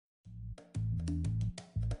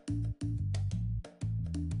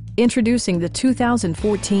Introducing the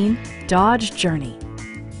 2014 Dodge Journey.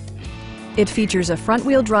 It features a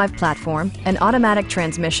front-wheel drive platform, an automatic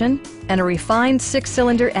transmission, and a refined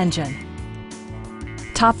 6-cylinder engine.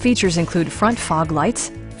 Top features include front fog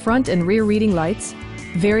lights, front and rear reading lights,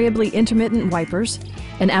 variably intermittent wipers,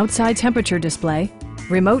 an outside temperature display,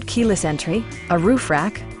 remote keyless entry, a roof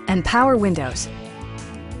rack, and power windows.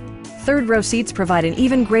 Third-row seats provide an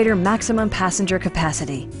even greater maximum passenger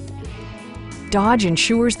capacity. Dodge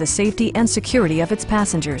ensures the safety and security of its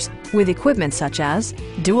passengers with equipment such as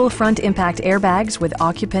dual front impact airbags with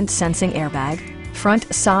occupant sensing airbag,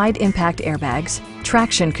 front side impact airbags,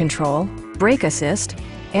 traction control, brake assist,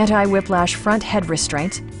 anti-whiplash front head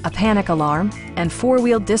restraint, a panic alarm, and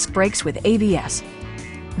 4-wheel disc brakes with ABS.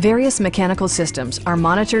 Various mechanical systems are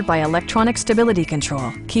monitored by electronic stability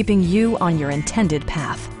control, keeping you on your intended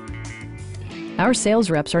path. Our sales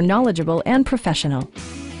reps are knowledgeable and professional.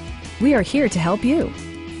 We are here to help you.